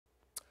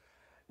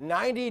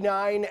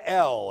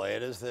99L.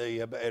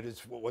 It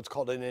is what's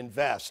called an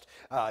Invest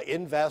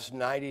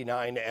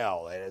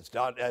 99L, and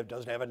it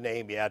doesn't have a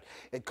name yet.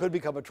 It could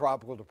become a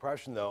tropical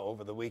depression though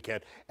over the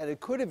weekend, and it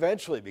could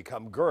eventually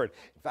become GERD.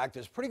 In fact,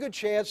 there's a pretty good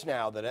chance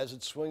now that as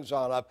it swings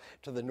on up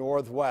to the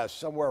northwest,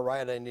 somewhere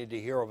right I need to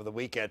hear over the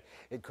weekend,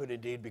 it could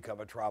indeed become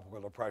a tropical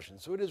depression.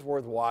 So it is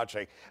worth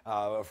watching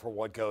for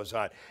what goes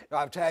on. Now,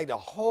 I've tagged a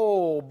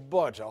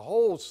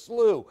whole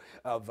slew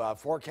of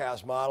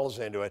forecast models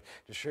into it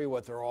to show you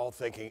what they're all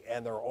thinking,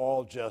 and they're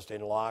all just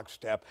in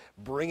lockstep,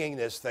 bringing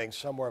this thing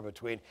somewhere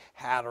between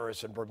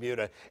Hatteras and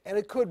Bermuda, and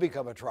it could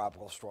become a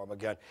tropical storm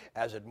again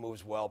as it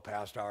moves well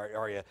past our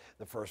area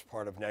the first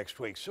part of next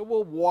week. So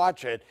we'll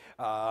watch it,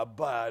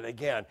 but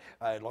again,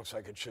 it looks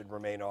like it should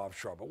remain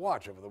offshore, but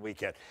watch over the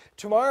weekend.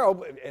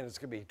 Tomorrow, and it's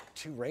going to be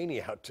too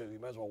rainy out too, you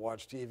might as well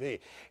watch TV.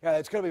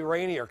 It's going to be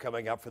rainier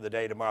coming up for the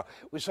day tomorrow.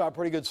 We saw a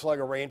pretty good slug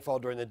of rainfall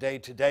during the day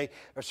today.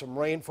 There's some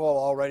rainfall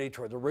already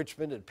toward the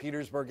Richmond and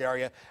Petersburg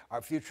area.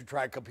 Our future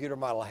track computer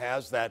model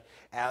has that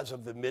as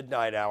of the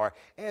midnight hour,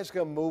 and it's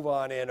going to move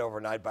on in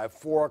overnight. By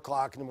 4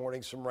 o'clock in the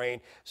morning, some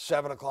rain.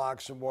 7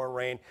 o'clock, some more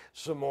rain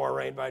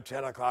by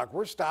 10 o'clock.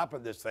 We're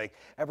stopping this thing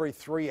every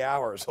 3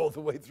 hours all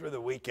the way through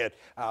the weekend.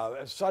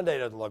 Sunday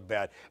doesn't look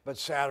bad, but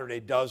Saturday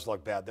does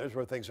look bad. There's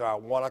where things are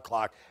at 1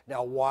 o'clock.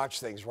 Now watch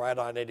things right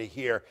on into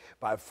here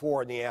by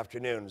 4 in the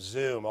afternoon.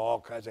 Zoom,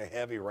 all kinds of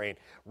heavy rain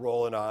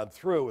rolling on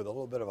through with a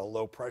little bit of a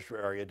low pressure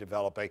area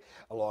developing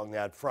along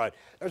that front.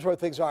 There's where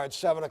things are at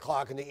 7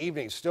 o'clock in the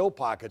evening. Still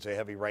pockets of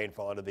heavy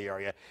rainfall into the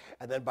area.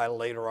 And then by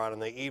later on in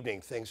the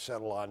evening, things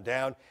settle on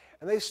down.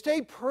 And they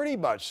stay pretty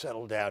much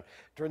settled down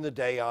during the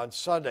day on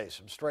Sunday.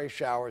 Some stray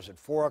showers at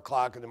 4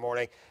 o'clock in the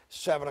morning,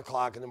 7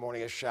 o'clock in the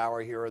morning, a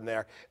shower here and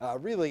there.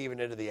 Really even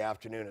into the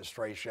afternoon, a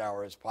stray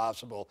shower is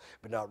possible,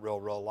 but not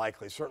real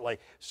likely. Certainly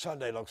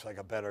Sunday looks like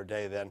a better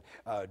day than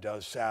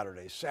does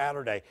Saturday.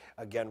 Saturday,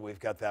 again,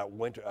 we've got that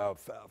winter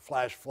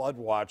flash flood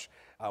watch,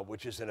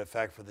 which is in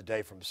effect for the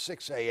day from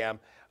 6 a.m.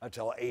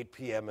 until 8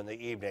 p.m. in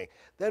the evening.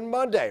 Then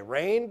Monday,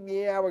 rain.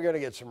 Yeah, we're going to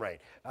get some rain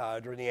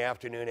during the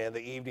afternoon and the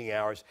evening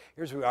hours.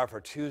 Here's where we are for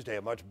Tuesday,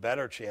 a much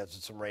better chance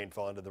of some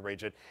rainfall into the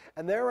region.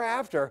 And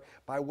thereafter,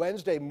 by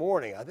Wednesday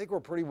morning, I think we're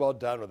pretty well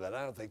done with it.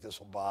 I don't think this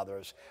will bother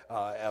us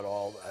at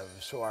all.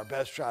 So our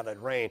best shot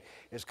at rain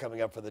is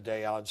coming up for the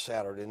day on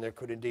Saturday. And there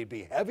could indeed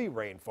be heavy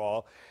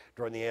rainfall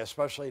during the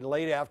especially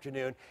late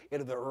afternoon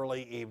into the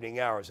early evening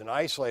hours. An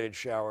isolated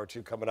shower or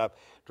two coming up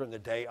during the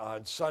day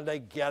on Sunday.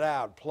 Get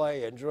out,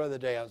 play, enjoy the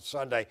day on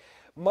Sunday.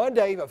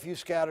 Monday, a few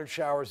scattered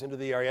showers into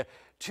the area.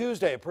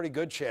 Tuesday, a pretty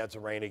good chance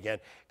of rain again.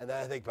 And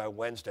then I think by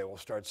Wednesday, we'll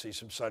start to see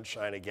some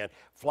sunshine again.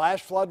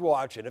 Flash flood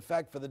watch in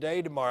effect for the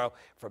day tomorrow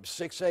from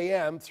 6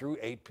 a.m. through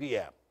 8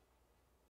 p.m.